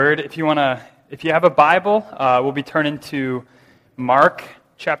If you have a Bible, we'll be turning to Mark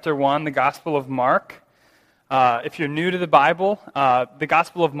chapter 1, the Gospel of Mark. If you're new to the Bible, the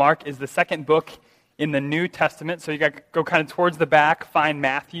Gospel of Mark is the second book in the New Testament. So you got to go kind of towards the back, find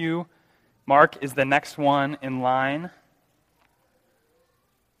Matthew. Mark is the next one in line.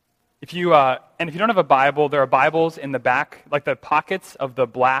 If you don't have a Bible, there are Bibles in the back, like the pockets of the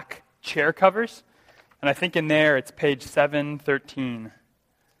black chair covers. And I think in there it's page 713.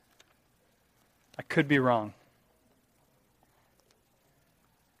 I could be wrong.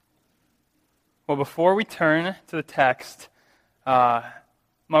 Well, before we turn to the text, my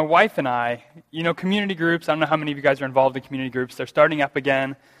wife and I, community groups, I don't know how many of you guys are involved in community groups. They're starting up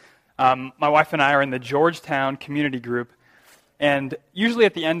again. My wife and I are in the Georgetown community group. And usually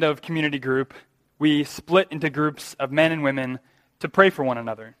at the end of community group, we split into groups of men and women to pray for one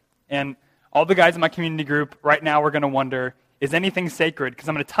another. And all the guys in my community group right now are going to wonder, is anything sacred? Because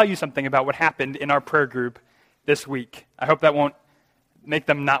I'm going to tell you something about what happened in our prayer group this week. I hope that won't make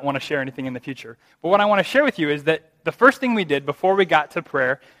them not want to share anything in the future. But what I want to share with you is that the first thing we did before we got to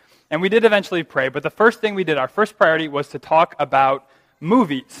prayer, and we did eventually pray, but the first thing we did, our first priority was to talk about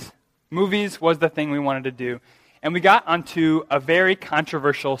movies. Movies was the thing we wanted to do. And we got onto a very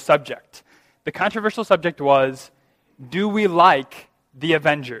controversial subject. The controversial subject was, do we like The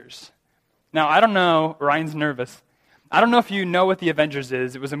Avengers? Now, I don't know, Ryan's nervous. I don't know if you know what The Avengers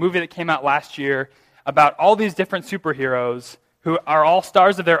is. It was a movie that came out last year about all these different superheroes who are all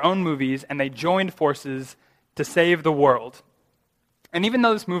stars of their own movies, and they joined forces to save the world. And even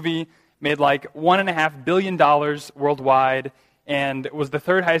though this movie made like $1.5 billion worldwide and was the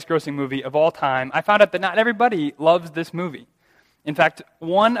third highest grossing movie of all time, I found out that not everybody loves this movie. In fact,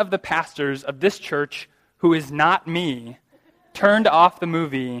 one of the pastors of this church, who is not me, turned off the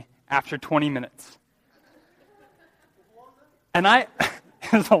movie after 20 minutes. And it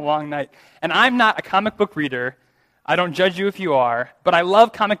was a long night. And I'm not a comic book reader. I don't judge you if you are. But I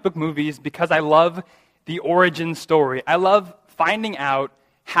love comic book movies because I love the origin story. I love finding out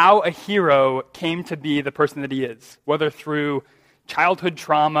how a hero came to be the person that he is, whether through childhood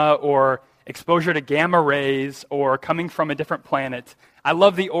trauma or exposure to gamma rays or coming from a different planet. I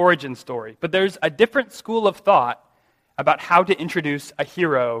love the origin story. But there's a different school of thought about how to introduce a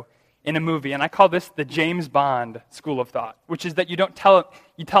hero in a movie, and I call this the James Bond school of thought, which is that you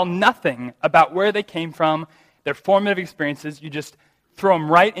tell nothing about where they came from, their formative experiences. You just throw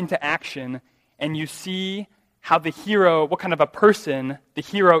them right into action, and you see how the hero, what kind of a person the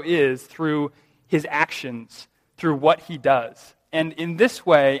hero is through his actions, through what he does. And in this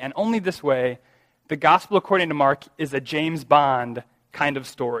way, and only this way, the Gospel according to Mark is a James Bond kind of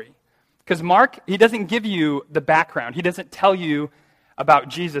story. Because Mark, he doesn't give you the background. He doesn't tell you about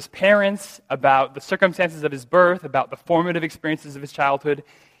Jesus' parents, about the circumstances of his birth, about the formative experiences of his childhood.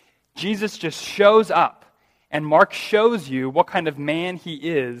 Jesus just shows up, and Mark shows you what kind of man he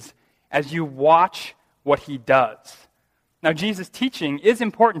is as you watch what he does. Now, Jesus' teaching is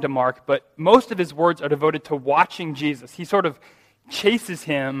important to Mark, but most of his words are devoted to watching Jesus. He sort of chases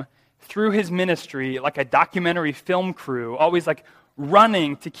him through his ministry like a documentary film crew, always like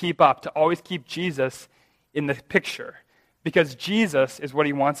running to keep up, to always keep Jesus in the picture. Because Jesus is what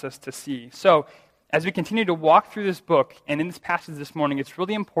he wants us to see. So, as we continue to walk through this book, and in this passage this morning, it's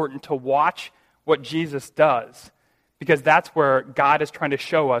really important to watch what Jesus does, because that's where God is trying to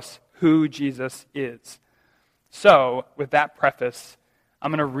show us who Jesus is. So, with that preface,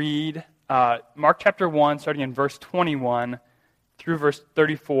 I'm going to read Mark chapter 1, starting in verse 21 through verse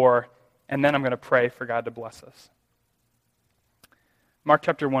 34, and then I'm going to pray for God to bless us. Mark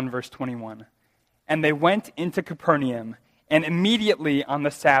chapter 1, verse 21. And they went into Capernaum, and immediately on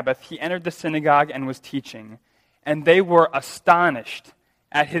the Sabbath he entered the synagogue and was teaching. And they were astonished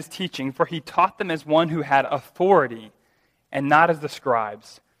at his teaching, for he taught them as one who had authority, and not as the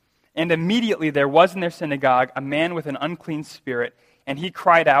scribes. And immediately there was in their synagogue a man with an unclean spirit, and he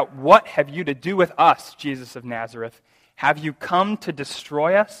cried out, "What have you to do with us, Jesus of Nazareth? Have you come to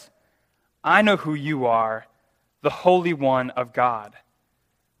destroy us? I know who you are, the Holy One of God."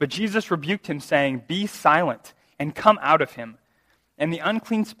 But Jesus rebuked him, saying, "Be silent, and come out of him." And the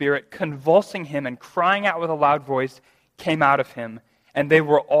unclean spirit, convulsing him and crying out with a loud voice, came out of him. And they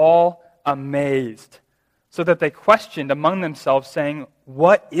were all amazed, so that they questioned among themselves, saying,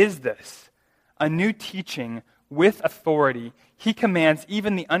 "What is this? A new teaching with authority. He commands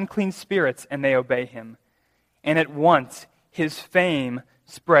even the unclean spirits, and they obey him." And at once his fame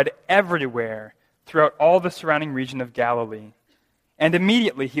spread everywhere throughout all the surrounding region of Galilee. And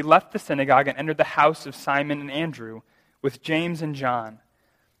immediately he left the synagogue and entered the house of Simon and Andrew with James and John.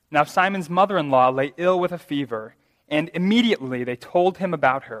 Now Simon's mother-in-law lay ill with a fever, And immediately they told him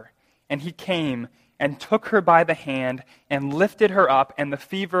about her. And he came and took her by the hand and lifted her up, and the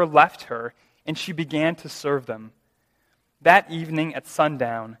fever left her, and she began to serve them. That evening at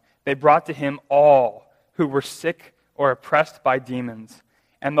sundown, they brought to him all who were sick or oppressed by demons.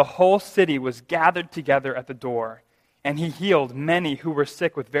 And the whole city was gathered together at the door. And he healed many who were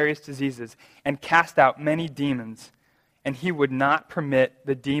sick with various diseases and cast out many demons. And he would not permit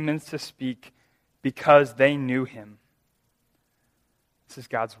the demons to speak because they knew him. This is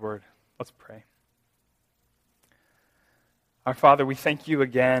God's word. Let's pray. Our Father, we thank you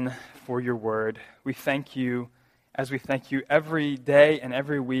again for your word. We thank you, as we thank you every day and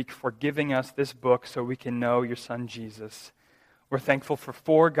every week, for giving us this book so we can know your Son, Jesus. We're thankful for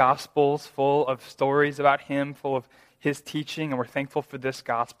 4 Gospels full of stories about him, full of his teaching, and we're thankful for this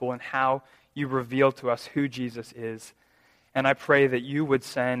gospel and how you reveal to us who Jesus is. And I pray that you would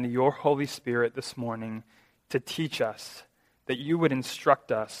send your Holy Spirit this morning to teach us, that you would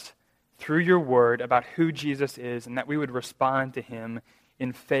instruct us through your word about who Jesus is, and that we would respond to him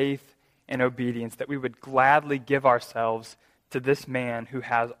in faith and obedience, that we would gladly give ourselves to this man who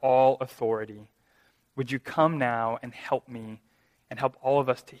has all authority. Would you come now and help me and help all of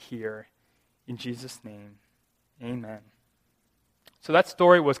us to hear? In Jesus' name, amen. So that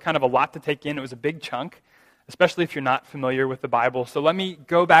story was kind of a lot to take in. It was a big chunk, especially if you're not familiar with the Bible. So let me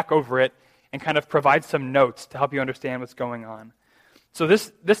go back over it and kind of provide some notes to help you understand what's going on. So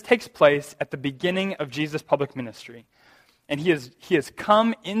this takes place at the beginning of Jesus' public ministry. And he has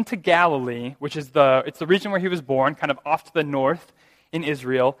come into Galilee, which is it's the region where he was born, kind of off to the north in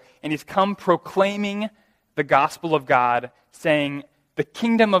Israel. And he's come proclaiming the gospel of God, saying, the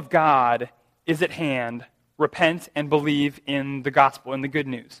kingdom of God is at hand. Repent and believe in the gospel, in the good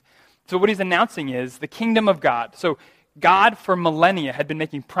news. So what he's announcing is the kingdom of God. So God, for millennia, had been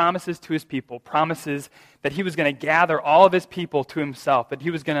making promises to his people, promises that he was going to gather all of his people to himself, that he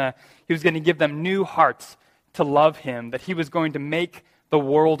was going to give them new hearts to love him, that he was going to make the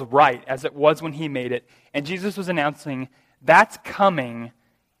world right as it was when he made it. And Jesus was announcing, that's coming,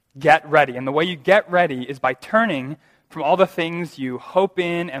 get ready. And the way you get ready is by turning from all the things you hope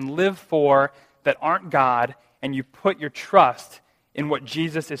in and live for that aren't God, and you put your trust in what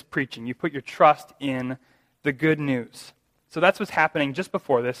Jesus is preaching. You put your trust in the good news. So that's what's happening just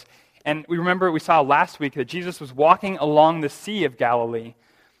before this. And we saw last week that Jesus was walking along the Sea of Galilee,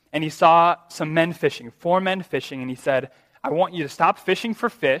 and he saw some men fishing, 4 men fishing, and he said, I want you to stop fishing for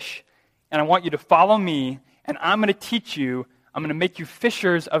fish, and I want you to follow me, and I'm going to teach you, I'm going to make you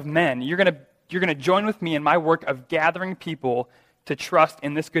fishers of men. You're going to join with me in my work of gathering people to trust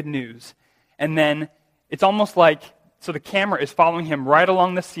in this good news. And then it's almost like, so the camera is following him right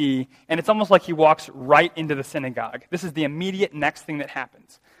along the sea, and it's almost like he walks right into the synagogue. This is the immediate next thing that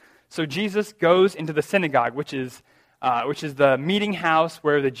happens. So Jesus goes into the synagogue, which is the meeting house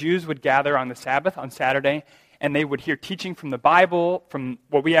where the Jews would gather on the Sabbath, on Saturday, and they would hear teaching from the Bible, from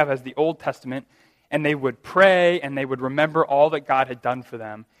what we have as the Old Testament, and they would pray, and they would remember all that God had done for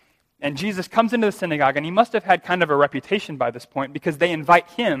them. And Jesus comes into the synagogue, and he must have had kind of a reputation by this point, because they invite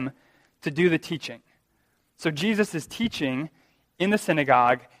him to do the teaching. So Jesus is teaching in the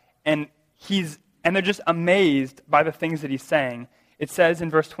synagogue, and they're just amazed by the things that he's saying. It says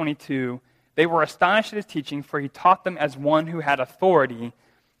in verse 22, they were astonished at his teaching, for he taught them as one who had authority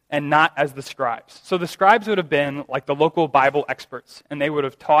and not as the scribes. So the scribes would have been like the local Bible experts, and they would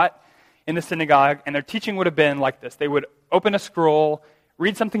have taught in the synagogue, and their teaching would have been like this. They would open a scroll,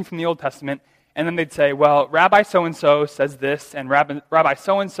 read something from the Old Testament, and then they'd say, well, Rabbi so-and-so says this, and Rabbi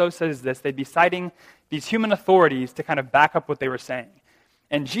so-and-so says this. They'd be citing these human authorities to kind of back up what they were saying.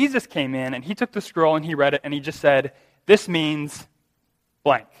 And Jesus came in, and he took the scroll, and he read it, and he just said, this means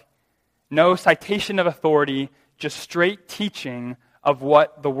blank. No citation of authority, just straight teaching of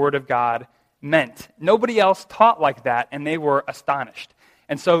what the Word of God meant. Nobody else taught like that, and they were astonished.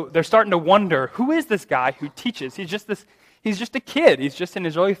 And so they're starting to wonder, who is this guy who teaches? He's just a kid. He's just in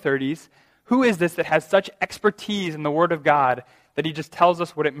his early 30s. Who is this that has such expertise in the Word of God that he just tells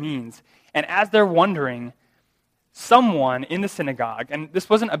us what it means? And as they're wondering, someone in the synagogue, and this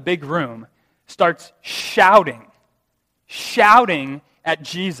wasn't a big room, starts shouting at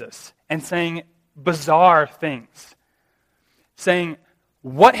Jesus and saying bizarre things. Saying,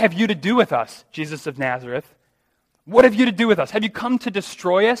 what have you to do with us, Jesus of Nazareth? What have you to do with us? Have you come to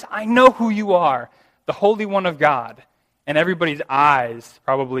destroy us? I know who you are, the Holy One of God. And everybody's eyes,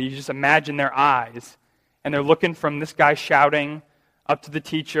 probably, you just imagine their eyes, and they're looking from this guy shouting up to the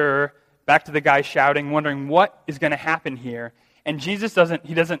teacher, back to the guy shouting, wondering what is going to happen here. And Jesus doesn't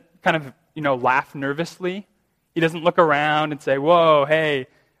kind of, laugh nervously. He doesn't look around and say, whoa, hey,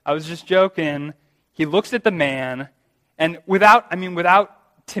 I was just joking. He looks at the man, And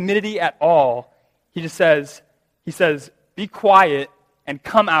without timidity at all, he says, be quiet and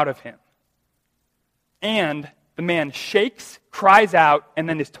come out of him. And the man shakes, cries out, and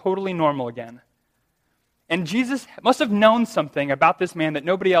then is totally normal again. And Jesus must have known something about this man that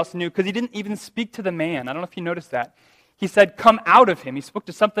nobody else knew, because he didn't even speak to the man. I don't know if you noticed that. He said, come out of him. He spoke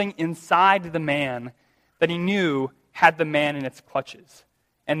to something inside the man that he knew had the man in its clutches.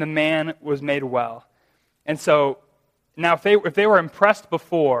 And the man was made well. And so now if they were impressed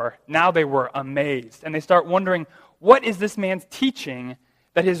before, now they were amazed. And they start wondering, what is this man's teaching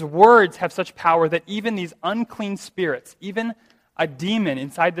that his words have such power that even these unclean spirits, even a demon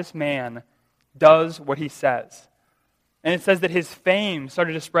inside this man, does what he says? And it says that his fame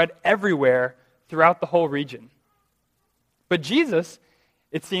started to spread everywhere throughout the whole region. But Jesus,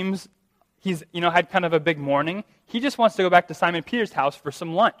 it seems, he's had kind of a big morning. He just wants to go back to Simon Peter's house for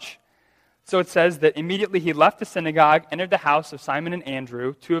some lunch. So it says that immediately he left the synagogue, entered the house of Simon and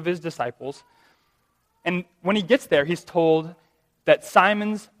Andrew, two of his disciples. And when he gets there, he's told that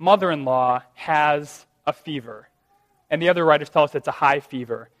Simon's mother-in-law has a fever. And the other writers tell us it's a high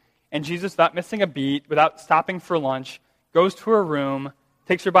fever. And Jesus, without missing a beat, without stopping for lunch, goes to her room,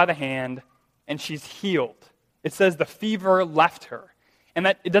 takes her by the hand, and she's healed. It says the fever left her. And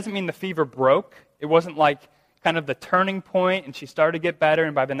that it doesn't mean the fever broke. It wasn't like kind of the turning point, and she started to get better,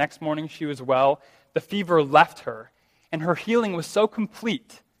 and by the next morning she was well. The fever left her. And her healing was so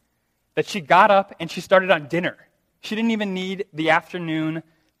complete that she got up and she started on dinner. She didn't even need the afternoon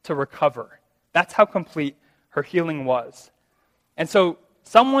to recover. That's how complete her healing was. And so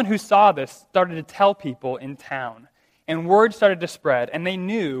someone who saw this started to tell people in town, and word started to spread, and they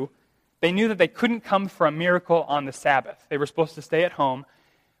knew that they couldn't come for a miracle on the Sabbath. They were supposed to stay at home.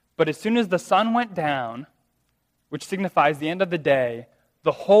 But as soon as the sun went down, which signifies the end of the day,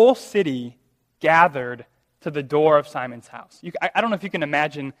 the whole city gathered to the door of Simon's house. I don't know if you can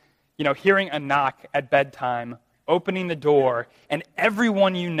imagine, hearing a knock at bedtime, opening the door, and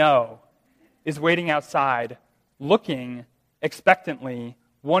everyone you know is waiting outside, looking expectantly,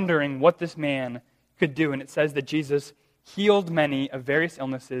 wondering what this man could do. And it says that Jesus healed many of various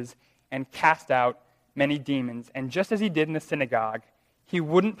illnesses and cast out many demons. And just as he did in the synagogue, he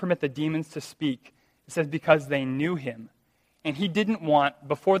wouldn't permit the demons to speak. It says because they knew him. And he didn't want,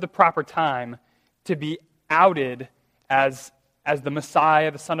 before the proper time, to be outed as the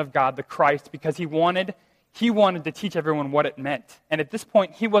Messiah, the Son of God, the Christ, because he wanted to teach everyone what it meant. And at this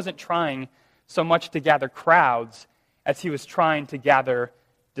point, he wasn't trying so much to gather crowds as he was trying to gather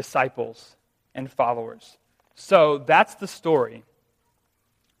disciples and followers. So that's the story.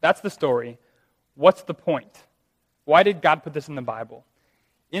 That's the story. What's the point? Why did God put this in the Bible?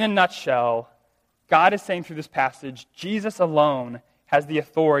 In a nutshell, God is saying through this passage, Jesus alone has the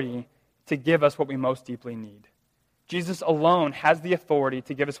authority to give us what we most deeply need. Jesus alone has the authority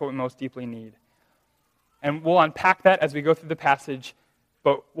to give us what we most deeply need. And we'll unpack that as we go through the passage,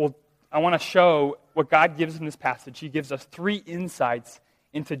 but I want to show what God gives in this passage. He gives us 3 insights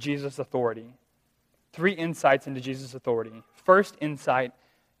into Jesus' authority. 3 insights into Jesus' authority. First insight,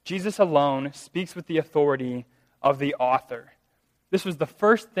 Jesus alone speaks with the authority of the author. This was the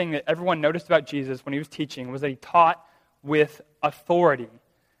first thing that everyone noticed about Jesus when he was teaching, was that he taught with authority,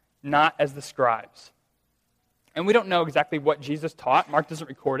 not as the scribes. And we don't know exactly what Jesus taught. Mark doesn't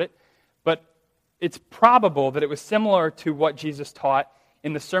record it. But it's probable that it was similar to what Jesus taught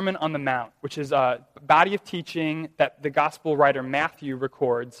in the Sermon on the Mount, which is a body of teaching that the gospel writer Matthew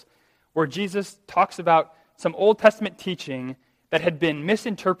records, where Jesus talks about some Old Testament teaching that had been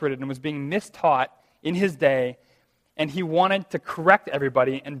misinterpreted and was being mistaught in his day, and he wanted to correct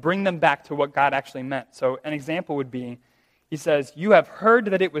everybody and bring them back to what God actually meant. So an example would be, he says, "You have heard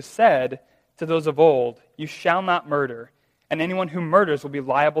that it was said to those of old, 'You shall not murder, and anyone who murders will be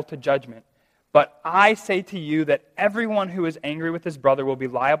liable to judgment.' But I say to you that everyone who is angry with his brother will be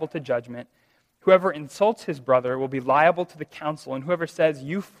liable to judgment. Whoever insults his brother will be liable to the council, and whoever says,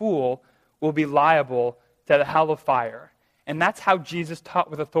 'You fool,' will be liable to the hell of fire." And that's how Jesus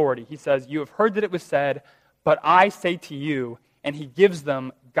taught with authority. He says, "You have heard that it was said, but I say to you," and he gives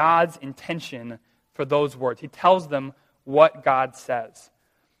them God's intention for those words. He tells them what God says.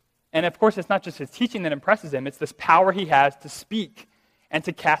 And of course, it's not just his teaching that impresses him, it's this power he has to speak and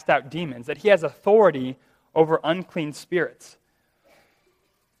to cast out demons, that he has authority over unclean spirits.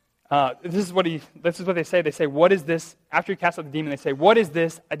 This is what they say. They say, "What is this?" After he casts out the demon, they say, "What is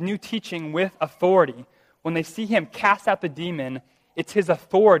this? A new teaching with authority." When they see him cast out the demon, it's his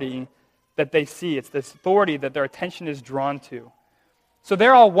authority that they see. It's this authority that their attention is drawn to. So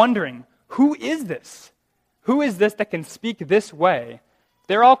they're all wondering, who is this? Who is this that can speak this way?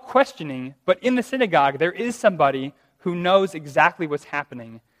 They're all questioning, but in the synagogue, there is somebody who knows exactly what's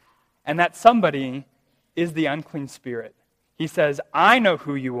happening, and that somebody is the unclean spirit. He says, I know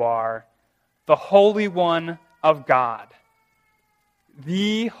who you are, the Holy One of God.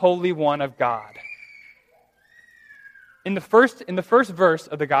 The Holy One of God. In the first verse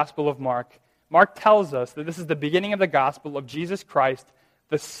of the Gospel of Mark, Mark tells us that this is the beginning of the gospel of Jesus Christ,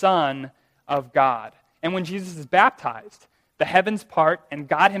 the Son of God. And when Jesus is baptized, the heavens part and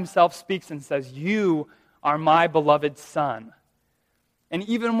God himself speaks and says, you are my beloved Son. And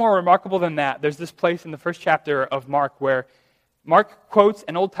even more remarkable than that, there's this place in the first chapter of Mark where Mark quotes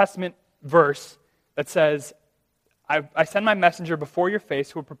an Old Testament verse that says, I send my messenger before your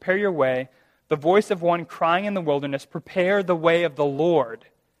face who will prepare your way, the voice of one crying in the wilderness, prepare the way of the Lord.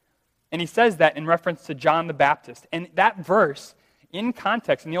 And he says that in reference to John the Baptist. And that verse, in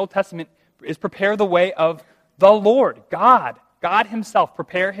context, in the Old Testament, is prepare the way of the Lord, God. God himself,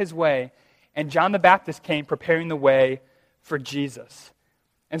 prepare his way. And John the Baptist came preparing the way for Jesus.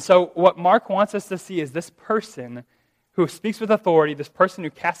 And so what Mark wants us to see is this person who speaks with authority, this person who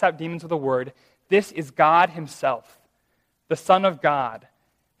casts out demons with a word, this is God himself, the Son of God.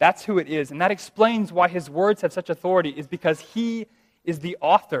 That's who it is. And that explains why his words have such authority, is because he is the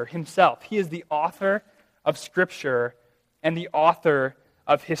author himself. He is the author of Scripture and the author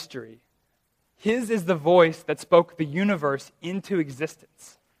of history. His is the voice that spoke the universe into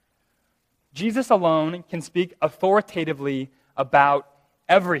existence. Jesus alone can speak authoritatively about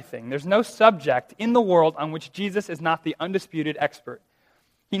everything. There's no subject in the world on which Jesus is not the undisputed expert.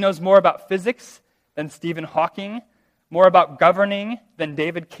 He knows more about physics than Stephen Hawking, more about governing than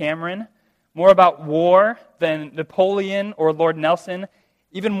David Cameron, more about war than Napoleon or Lord Nelson,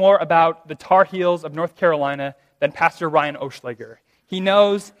 even more about the Tar Heels of North Carolina than Pastor Ryan Oschlager. He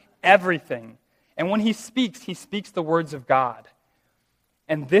knows everything. And when he speaks the words of God.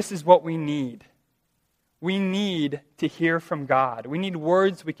 And this is what we need. We need to hear from God. We need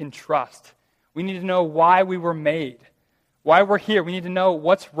words we can trust. We need to know why we were made, why we're here. We need to know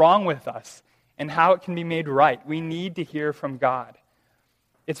what's wrong with us and how it can be made right. We need to hear from God.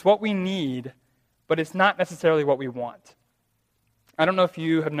 It's what we need, but it's not necessarily what we want. I don't know if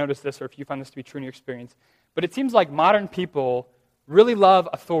you have noticed this or if you find this to be true in your experience, but it seems like modern people really love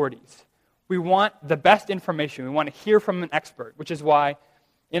authorities. We want the best information. We want to hear from an expert, which is why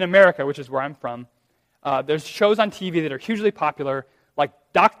in America, which is where I'm from, there's shows on TV that are hugely popular, like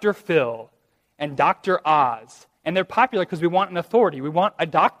Dr. Phil and Dr. Oz. And they're popular because we want an authority. We want a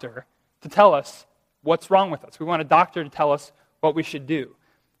doctor to tell us what's wrong with us. We want a doctor to tell us what we should do.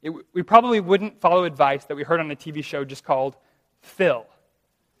 We probably wouldn't follow advice that we heard on a TV show just called Phil,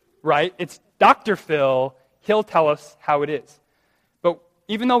 right? It's Dr. Phil. He'll tell us how it is. But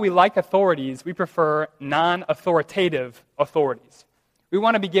even though we like authorities, we prefer non-authoritative authorities. We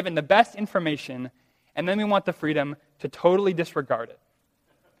want to be given the best information, and then we want the freedom to totally disregard it.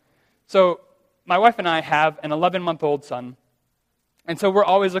 So my wife and I have an 11-month-old son, and so we're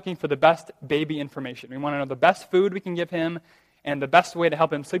always looking for the best baby information. We want to know the best food we can give him, and the best way to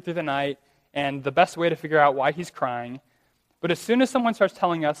help him sleep through the night, and the best way to figure out why he's crying. But as soon as someone starts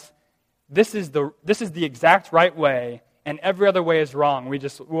telling us, this is the exact right way, and every other way is wrong, we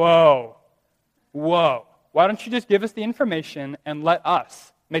just, whoa. Why don't you just give us the information and let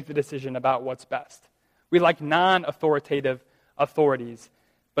us make the decision about what's best? We like non-authoritative authorities,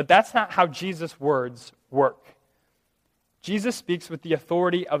 but that's not how Jesus' words work. Jesus speaks with the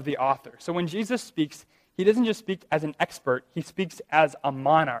authority of the author. So when Jesus speaks, he doesn't just speak as an expert, he speaks as a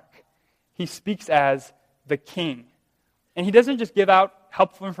monarch. He speaks as the king. And he doesn't just give out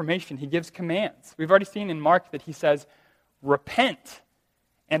helpful information, he gives commands. We've already seen in Mark that he says, repent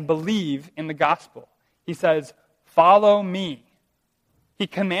and believe in the gospel. He says, follow me. He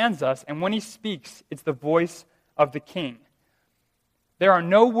commands us, and when he speaks, it's the voice of the king. There are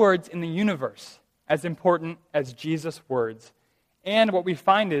no words in the universe as important as Jesus' words. And what we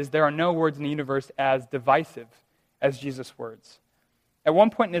find is there are no words in the universe as divisive as Jesus' words. At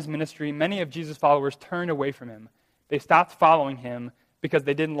one point in his ministry, many of Jesus' followers turned away from him. They stopped following him because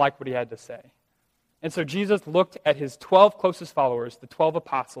they didn't like what he had to say. And so Jesus looked at his 12 closest followers, the 12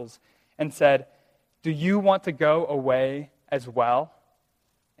 apostles, and said, do you want to go away as well?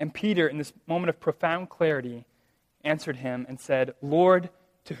 And Peter, in this moment of profound clarity, answered him and said, Lord,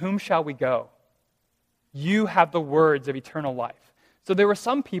 to whom shall we go? You have the words of eternal life. So there were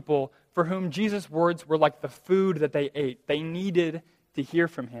some people for whom Jesus' words were like the food that they ate. They needed to hear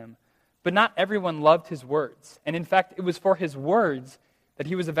from him. But not everyone loved his words. And in fact, it was for his words that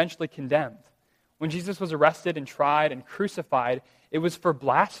he was eventually condemned. When Jesus was arrested and tried and crucified, it was for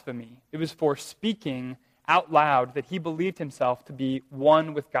blasphemy. It was for speaking out loud that he believed himself to be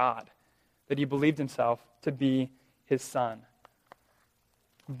one with God, that he believed himself to be his Son.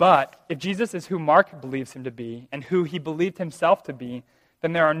 But if Jesus is who Mark believes him to be and who he believed himself to be,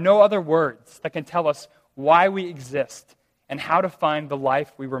 then there are no other words that can tell us why we exist and how to find the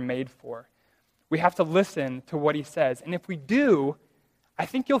life we were made for. We have to listen to what he says. And if we do, I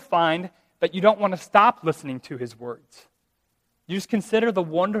think you'll find that you don't want to stop listening to his words. You just consider the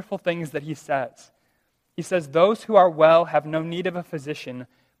wonderful things that he says. He says, "Those who are well have no need of a physician,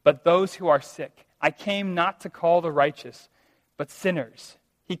 but those who are sick. I came not to call the righteous, but sinners."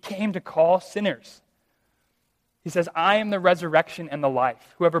 He came to call sinners. He says, "I am the resurrection and the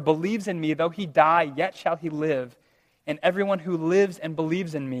life. Whoever believes in me, though he die, yet shall he live. And everyone who lives and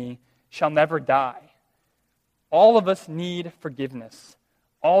believes in me shall never die." All of us need forgiveness.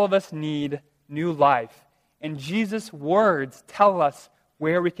 All of us need new life. And Jesus' words tell us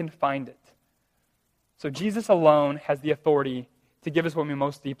where we can find it. So Jesus alone has the authority to give us what we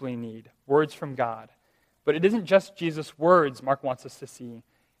most deeply need, words from God. But it isn't just Jesus' words Mark wants us to see.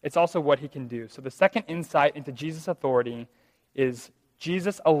 It's also what he can do. So the second insight into Jesus' authority is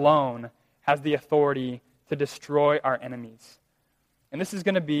Jesus alone has the authority to destroy our enemies. And this is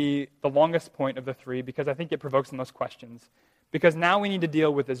going to be the longest point of the three because I think it provokes the most questions. Because now we need to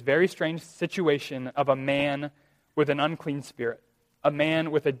deal with this very strange situation of a man with an unclean spirit, a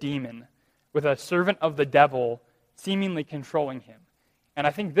man with a demon, with a servant of the devil seemingly controlling him. And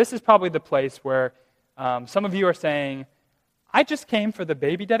I think this is probably the place where some of you are saying, I just came for the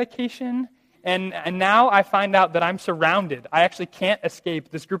baby dedication, and now I find out that I'm surrounded. I actually can't escape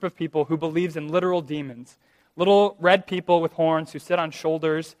this group of people who believes in literal demons, little red people with horns who sit on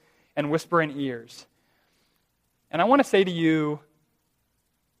shoulders and whisper in ears. And I want to say to you,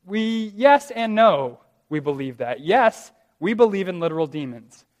 yes and no, we believe that. Yes, we believe in literal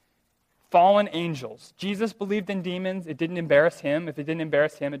demons, fallen angels. Jesus believed in demons. It didn't embarrass him. If it didn't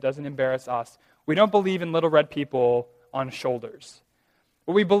embarrass him, it doesn't embarrass us. We don't believe in little red people on shoulders.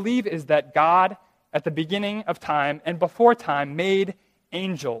 What we believe is that God, at the beginning of time and before time, made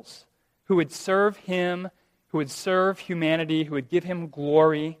angels who would serve him, who would serve humanity, who would give him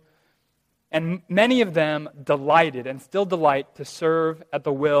glory. And many of them delighted and still delight to serve at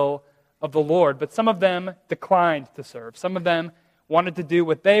the will of the Lord. But some of them declined to serve. Some of them wanted to do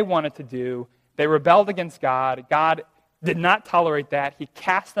what they wanted to do. They rebelled against God. God did not tolerate that. He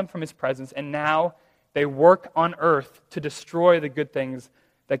cast them from his presence, and now they work on earth to destroy the good things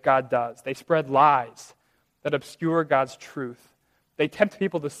that God does. They spread lies that obscure God's truth. They tempt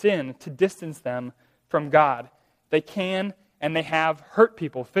people to sin, to distance them from God. They can and they have hurt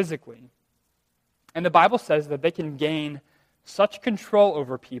people physically. And the Bible says that they can gain such control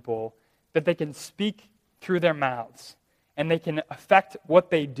over people that they can speak through their mouths and they can affect what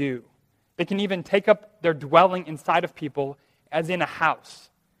they do. They can even take up their dwelling inside of people as in a house.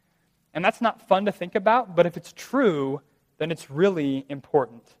 And that's not fun to think about, but if it's true, then it's really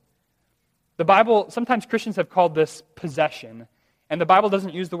important. The Bible, sometimes Christians have called this possession, and the Bible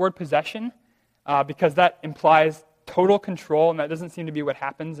doesn't use the word possession because that implies total control, and that doesn't seem to be what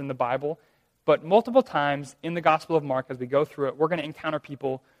happens in the Bible. But multiple times in the Gospel of Mark, as we go through it, we're going to encounter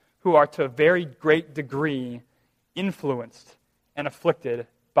people who are to a very great degree influenced and afflicted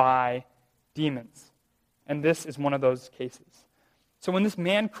by demons. And this is one of those cases. So when this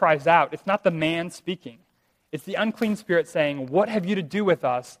man cries out, it's not the man speaking. It's the unclean spirit saying, "What have you to do with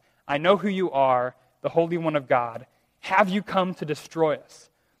us? I know who you are, the Holy One of God. Have you come to destroy us?"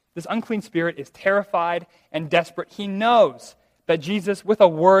 This unclean spirit is terrified and desperate. He knows that Jesus, with a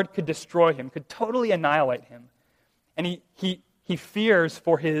word, could destroy him, could totally annihilate him. And he fears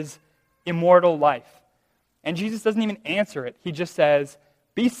for his immortal life. And Jesus doesn't even answer it. He just says,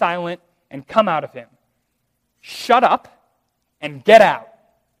 "Be silent and come out of him. Shut up and get out."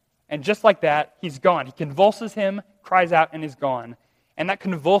 And just like that, he's gone. He convulses him, cries out, and is gone. And that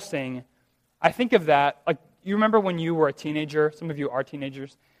convulsing, I think of that, like you remember when you were a teenager, some of you are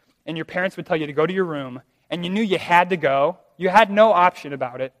teenagers, and your parents would tell you to go to your room, and you knew you had to go. You had no option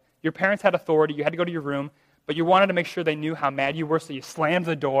about it. Your parents had authority. You had to go to your room, but you wanted to make sure they knew how mad you were, so you slammed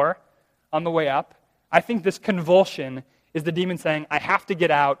the door on the way up. I think this convulsion is the demon saying, "I have to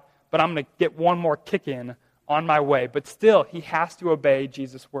get out, but I'm going to get one more kick in on my way." But still, he has to obey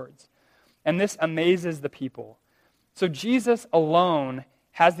Jesus' words. And this amazes the people. So Jesus alone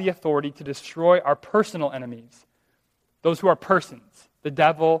has the authority to destroy our personal enemies, those who are persons, the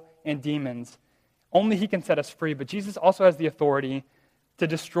devil and demons. Only he can set us free, but Jesus also has the authority to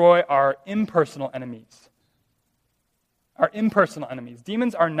destroy our impersonal enemies. Our impersonal enemies.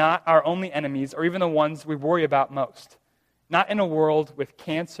 Demons are not our only enemies, or even the ones we worry about most. Not in a world with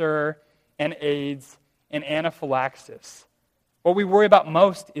cancer and AIDS and anaphylaxis. What we worry about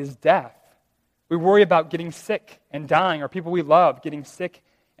most is death. We worry about getting sick and dying, or people we love getting sick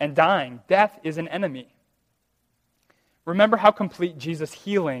and dying. Death is an enemy. Remember how complete Jesus'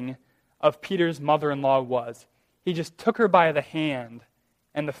 healing of Peter's mother-in-law was. He just took her by the hand,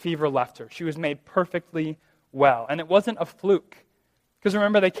 and the fever left her. She was made perfectly well. And it wasn't a fluke. Because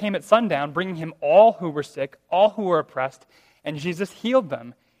remember, they came at sundown, bringing him all who were sick, all who were oppressed, and Jesus healed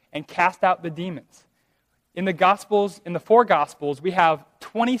them and cast out the demons. In the Gospels, in the 4 Gospels, we have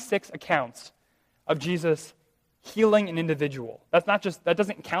 26 accounts of Jesus healing an individual. That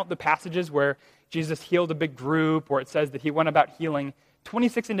doesn't count the passages where Jesus healed a big group, or it says that he went about healing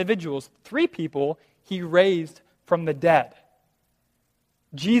 26 individuals. 3 people he raised from the dead.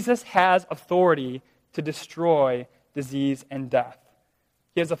 Jesus has authority to destroy disease and death.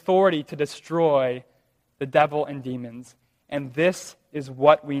 He has authority to destroy the devil and demons. And this is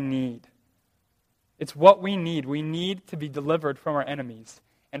what we need. It's what we need. We need to be delivered from our enemies.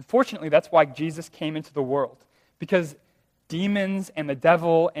 And fortunately, that's why Jesus came into the world. Because demons and the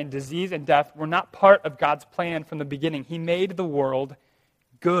devil and disease and death were not part of God's plan from the beginning. He made the world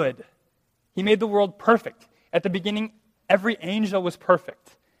good. He made the world perfect. At the beginning, every angel was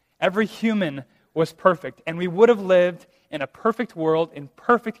perfect. Every human was perfect. And we would have lived in a perfect world, in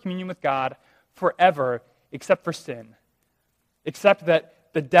perfect communion with God forever, except for sin. Except that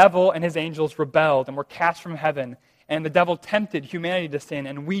the devil and his angels rebelled and were cast from heaven, and the devil tempted humanity to sin,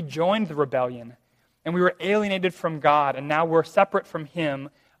 and we joined the rebellion. And we were alienated from God, and now we're separate from him,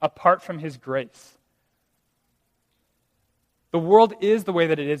 apart from his grace. The world is the way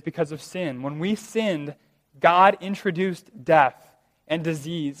that it is because of sin. When we sinned, God introduced death and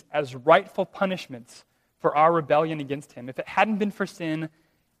disease as rightful punishments for our rebellion against him. If it hadn't been for sin,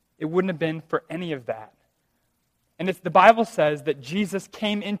 it wouldn't have been for any of that. And the Bible says that Jesus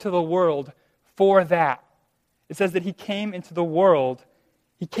came into the world for that. It says that he came into the world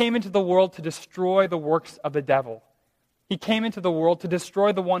to destroy the works of the devil. He came into the world to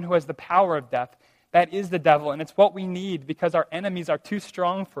destroy the one who has the power of death. That is the devil, and it's what we need because our enemies are too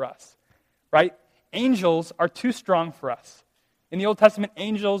strong for us, right? Angels are too strong for us. In the Old Testament,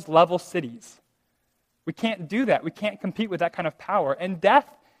 angels level cities. We can't do that. We can't compete with that kind of power, and death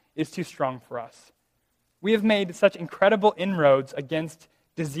is too strong for us. We have made such incredible inroads against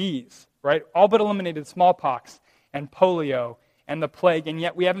disease, right? All but eliminated smallpox and polio and the plague, and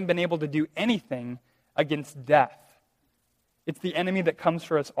yet we haven't been able to do anything against death. It's the enemy that comes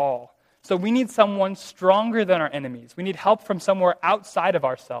for us all. So we need someone stronger than our enemies. We need help from somewhere outside of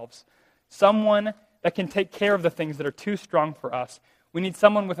ourselves. Someone that can take care of the things that are too strong for us. We need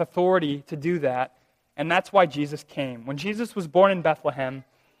someone with authority to do that, and that's why Jesus came. When Jesus was born in Bethlehem,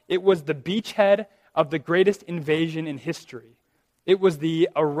 it was the beachhead of the greatest invasion in history. It was the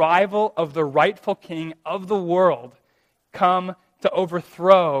arrival of the rightful king of the world come to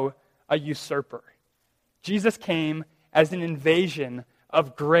overthrow a usurper. Jesus came as an invasion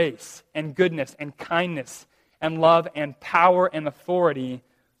of grace and goodness and kindness and love and power and authority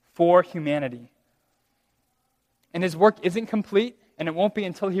for humanity. And his work isn't complete, and it won't be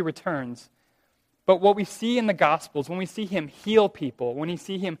until he returns. But what we see in the Gospels, when we see him heal people, when we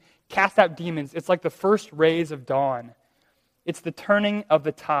see him cast out demons, it's like the first rays of dawn. It's the turning of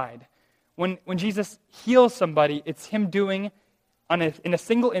the tide. When Jesus heals somebody, it's him doing in a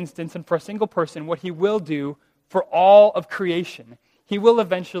single instance and for a single person what he will do for all of creation. He will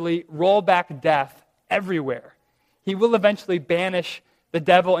eventually roll back death everywhere. He will eventually banish the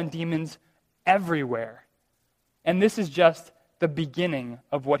devil and demons everywhere. And this is just the beginning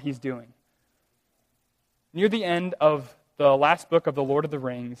of what he's doing. Near the end of the last book of The Lord of the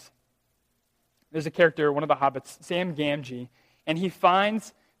Rings, there's a character, one of the hobbits, Sam Gamgee, and he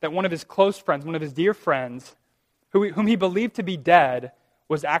finds that one of his close friends, one of his dear friends, whom he believed to be dead,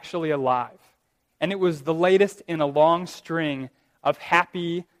 was actually alive. And it was the latest in a long string of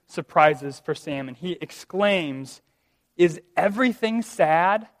happy surprises for Sam. And he exclaims, "Is everything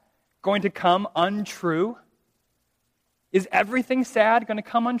sad going to come untrue? Is everything sad going to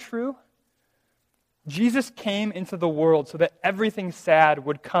come untrue?" Jesus came into the world so that everything sad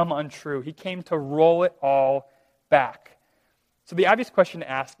would come untrue. He came to roll it all back. So the obvious question to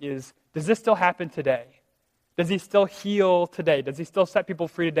ask is, does this still happen today? Does he still heal today? Does he still set people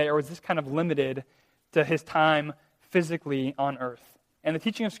free today? Or is this kind of limited to his time physically on earth? And the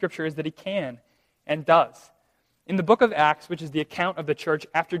teaching of Scripture is that he can and does. In the book of Acts, which is the account of the church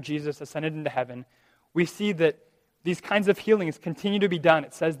after Jesus ascended into heaven, we see that these kinds of healings continue to be done.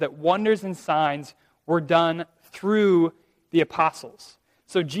 It says that wonders and signs were done through the apostles.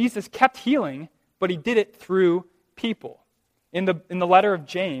 So Jesus kept healing, but he did it through people. In the letter of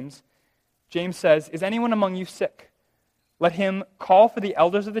James, James says, "Is anyone among you sick? let him call for the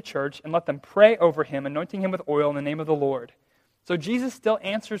elders of the church and let them pray over him, anointing him with oil in the name of the Lord. So Jesus still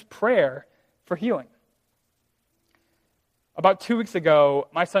answers prayer for healing. About 2 weeks ago,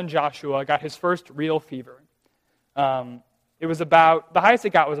 my son Joshua got his first real fever. The highest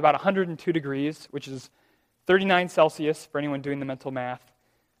it got was about 102 degrees, which is 39 Celsius for anyone doing the mental math,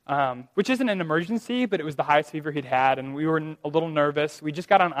 which isn't an emergency, but it was the highest fever he'd had, and we were a little nervous. We just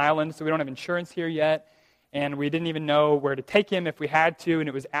got on island, so we don't have insurance here yet, and we didn't even know where to take him if we had to, and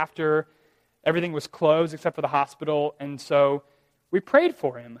it was after everything was closed except for the hospital, and so we prayed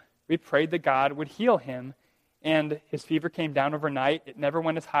for him. We prayed that God would heal him, and his fever came down overnight. It never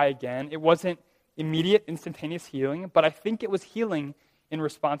went as high again. It wasn't immediate, instantaneous healing, but I think it was healing in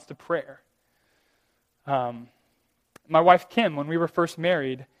response to prayer. My wife, Kim, when we were first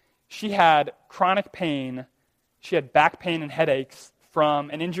married, she had chronic pain. She had back pain and headaches from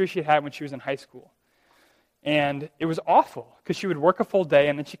an injury she had when she was in high school. And it was awful because she would work a full day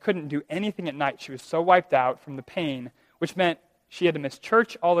and then she couldn't do anything at night. She was so wiped out from the pain, which meant she had to miss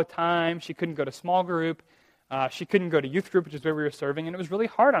church all the time. She couldn't go to small group. She couldn't go to youth group, which is where we were serving. And it was really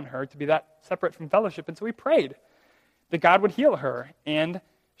hard on her to be that separate from fellowship. And so we prayed that God would heal her. And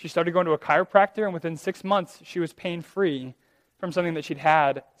she started going to a chiropractor. And within 6 months, she was pain-free from something that she'd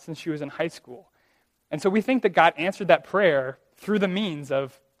had since she was in high school. And so we think that God answered that prayer through the means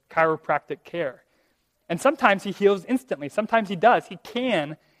of chiropractic care. And sometimes he heals instantly. Sometimes he does. He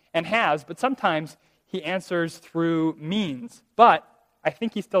can and has, but sometimes he answers through means. But I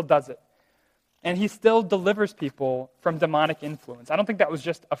think he still does it. And he still delivers people from demonic influence. I don't think that was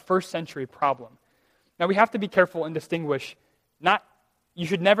just a first century problem. Now we have to be careful and distinguish. You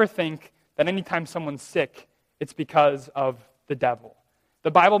should never think that anytime someone's sick, it's because of the devil.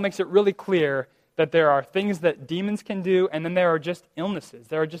 The Bible makes it really clear that there are things that demons can do, and then there are just illnesses.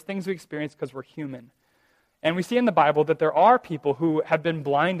 There are just things we experience because we're human. And we see in the Bible that there are people who have been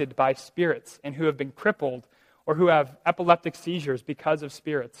blinded by spirits and who have been crippled or who have epileptic seizures because of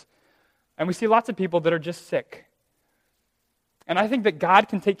spirits. And we see lots of people that are just sick. And I think that God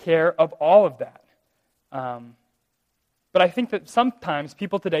can take care of all of that. But I think that sometimes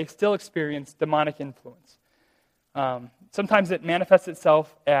people today still experience demonic influence. Sometimes it manifests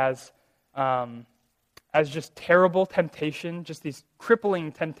itself as just terrible temptation, just these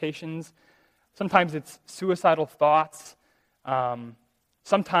crippling temptations. Sometimes it's suicidal thoughts.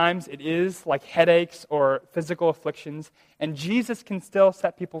 Sometimes it is like headaches or physical afflictions. And Jesus can still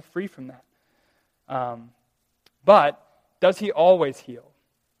set people free from that. But does he always heal?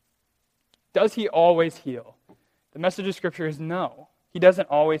 Does he always heal? The message of Scripture is no. He doesn't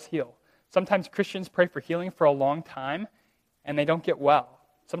always heal. Sometimes Christians pray for healing for a long time, and they don't get well.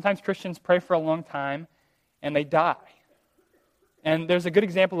 Sometimes Christians pray for a long time, and they die. And there's a good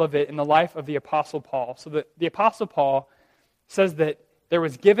example of it in the life of the Apostle Paul. So the Apostle Paul says that there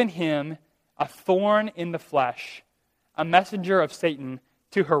was given him a thorn in the flesh, a messenger of Satan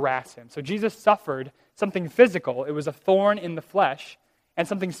to harass him. So Jesus suffered something physical. It was a thorn in the flesh, and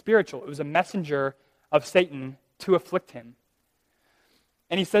something spiritual. It was a messenger of Satan to afflict him.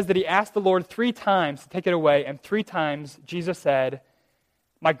 And he says that he asked the Lord 3 times to take it away, and 3 times Jesus said,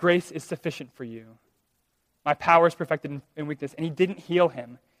 "My grace is sufficient for you. My power is perfected in weakness." And he didn't heal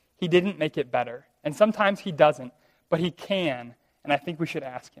him. He didn't make it better. And sometimes he doesn't, but he can, and I think we should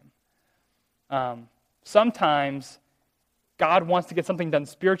ask him. Sometimes God wants to get something done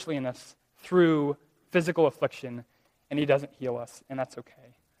spiritually in us through physical affliction, and he doesn't heal us, and that's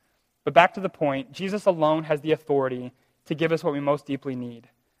okay. But back to the point, Jesus alone has the authority to give us what we most deeply need.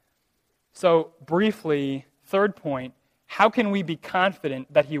 So briefly, third point, how can we be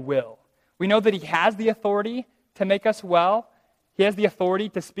confident that he will? We know that he has the authority to make us well. He has the authority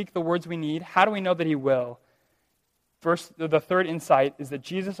to speak the words we need. How do we know that he will? First, the third insight is that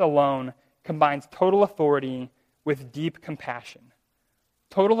Jesus alone combines total authority with deep compassion.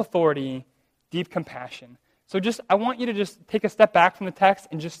 Total authority, deep compassion. So I want you to just take a step back from the text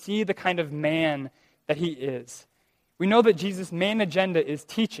and just see the kind of man that he is. We know that Jesus' main agenda is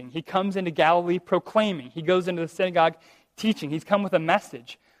teaching. He comes into Galilee proclaiming. He goes into the synagogue teaching. He's come with a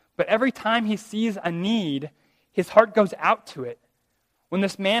message. But every time he sees a need, his heart goes out to it. When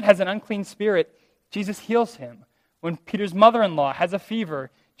this man has an unclean spirit, Jesus heals him. When Peter's mother-in-law has a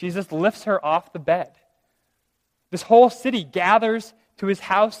fever, Jesus lifts her off the bed. This whole city gathers to his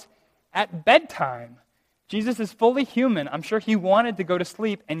house at bedtime. Jesus is fully human. I'm sure he wanted to go to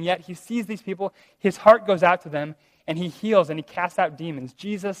sleep, and yet he sees these people. His heart goes out to them, and he heals, and he casts out demons.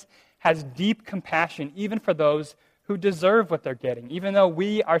 Jesus has deep compassion, even for those who deserve what they're getting, even though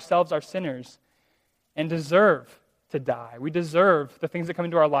we ourselves are sinners and deserve to die. We deserve the things that come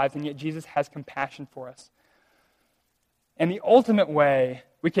into our lives, and yet Jesus has compassion for us. And the ultimate way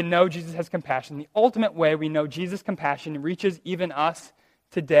we can know Jesus has compassion, the ultimate way we know Jesus' compassion reaches even us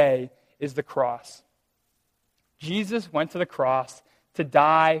today is the cross. Jesus went to the cross to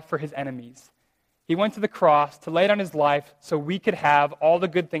die for his enemies. He went to the cross to lay down his life so we could have all the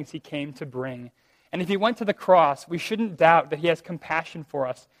good things he came to bring. And if he went to the cross, we shouldn't doubt that he has compassion for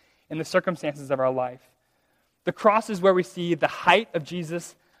us in the circumstances of our life. The cross is where we see the height of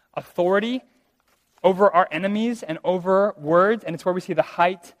Jesus' authority over our enemies and over words, and it's where we see the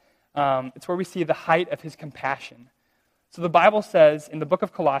height. It's where we see the height of his compassion. So the Bible says in the book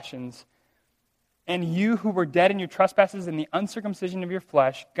of Colossians, "And you who were dead in your trespasses and the uncircumcision of your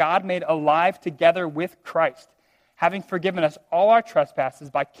flesh, God made alive together with Christ, having forgiven us all our trespasses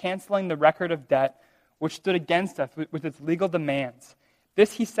by canceling the record of debt which stood against us with its legal demands.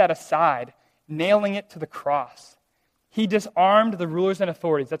 This he set aside, nailing it to the cross. He disarmed the rulers and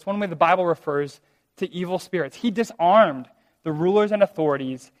authorities." That's one way the Bible refers to evil spirits. He disarmed the rulers and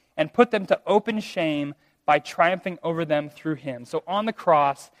authorities and put them to open shame by triumphing over them through him. So on the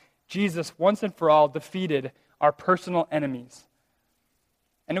cross, Jesus once and for all defeated our personal enemies.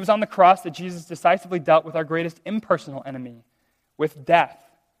 And it was on the cross that Jesus decisively dealt with our greatest impersonal enemy, with death.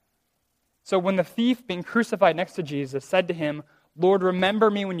 So when the thief being crucified next to Jesus said to him, "Lord,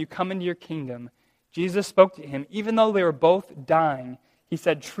 remember me when you come into your kingdom," Jesus spoke to him. Even though they were both dying, he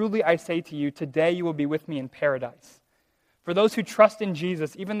said, "Truly I say to you, today you will be with me in paradise." For those who trust in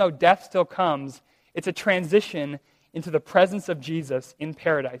Jesus, even though death still comes, it's a transition into the presence of Jesus in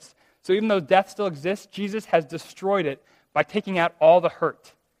paradise. So even though death still exists, Jesus has destroyed it by taking out all the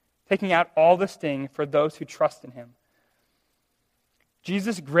hurt, taking out all the sting for those who trust in him.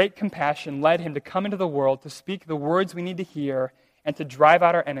 Jesus' great compassion led him to come into the world to speak the words we need to hear and to drive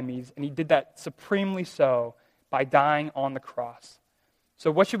out our enemies, and he did that supremely so by dying on the cross. So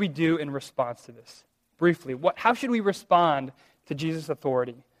what should we do in response to this? Briefly, how should we respond to Jesus'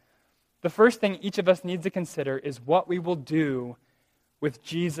 authority? The first thing each of us needs to consider is what we will do with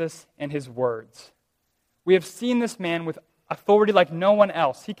Jesus and his words. We have seen this man with authority like no one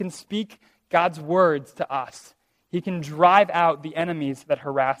else. He can speak God's words to us. He can drive out the enemies that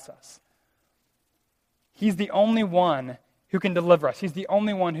harass us. He's the only one who can deliver us. He's the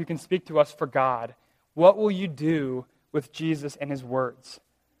only one who can speak to us for God. What will you do with Jesus and his words?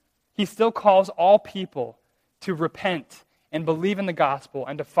 He still calls all people to repent and believe in the gospel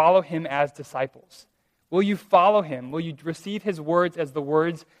and to follow him as disciples. Will you follow him? Will you receive his words as the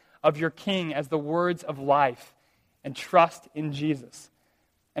words of your king, as the words of life, and trust in Jesus?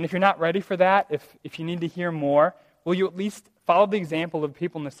 And if you're not ready for that, if you need to hear more, will you at least follow the example of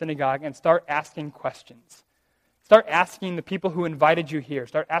people in the synagogue and start asking questions? Start asking the people who invited you here.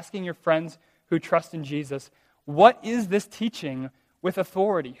 Start asking your friends who trust in Jesus, what is this teaching with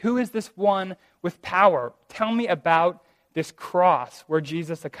authority? Who is this one with power? Tell me about this cross where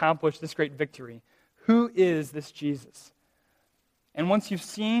Jesus accomplished this great victory. Who is this Jesus? And once you've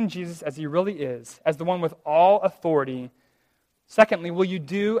seen Jesus as he really is, as the one with all authority, secondly, will you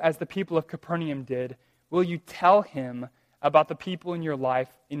do as the people of Capernaum did? Will you tell him about the people in your life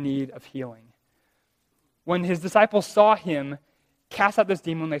in need of healing? When his disciples saw him cast out this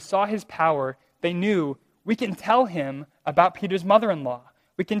demon, when they saw his power, they knew, we can tell him about Peter's mother-in-law.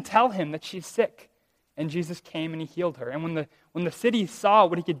 We can tell him that she's sick. And Jesus came and he healed her. And when the city saw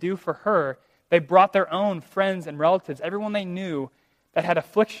what he could do for her, they brought their own friends and relatives, everyone they knew that had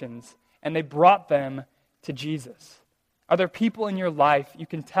afflictions, and they brought them to Jesus. Are there people in your life you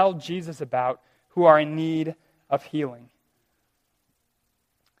can tell Jesus about who are in need of healing?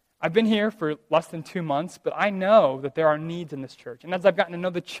 I've been here for less than 2 months, but I know that there are needs in this church. And as I've gotten to know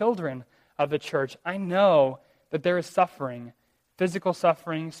the children of the church, I know that there is suffering, physical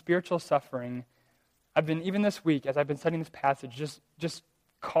suffering, spiritual suffering. I've been, even this week, as I've been studying this passage, just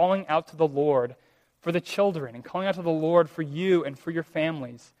calling out to the Lord for the children and calling out to the Lord for you and for your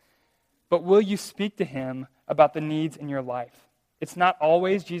families. But will you speak to him about the needs in your life? It's not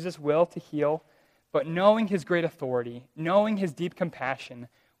always Jesus' will to heal, but knowing his great authority, knowing his deep compassion,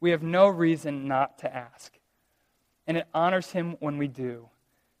 we have no reason not to ask. And it honors him when we do.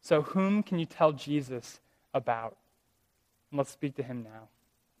 So whom can you tell Jesus about? And let's speak to him now.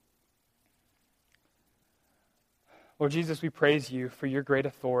 Lord Jesus, we praise you for your great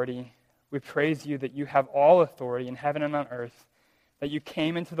authority. We praise you that you have all authority in heaven and on earth, that you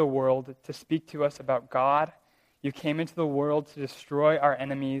came into the world to speak to us about God. You came into the world to destroy our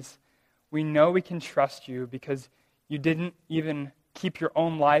enemies. We know we can trust you because you didn't even keep your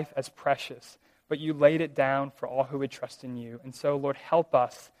own life as precious, but you laid it down for all who would trust in you. And so, Lord, help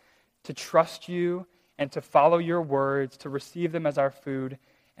us to trust you and to follow your words, to receive them as our food,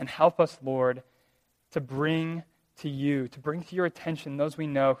 and help us, Lord, to bring to you, to bring to your attention those we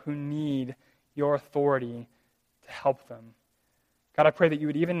know who need your authority to help them. God, I pray that you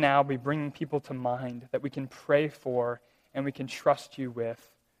would even now be bringing people to mind that we can pray for and we can trust you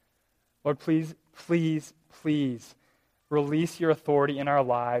with. Lord, please, please, please release your authority in our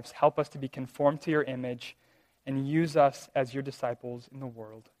lives. Help us to be conformed to your image and use us as your disciples in the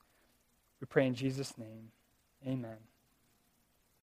world. We pray in Jesus' name. Amen.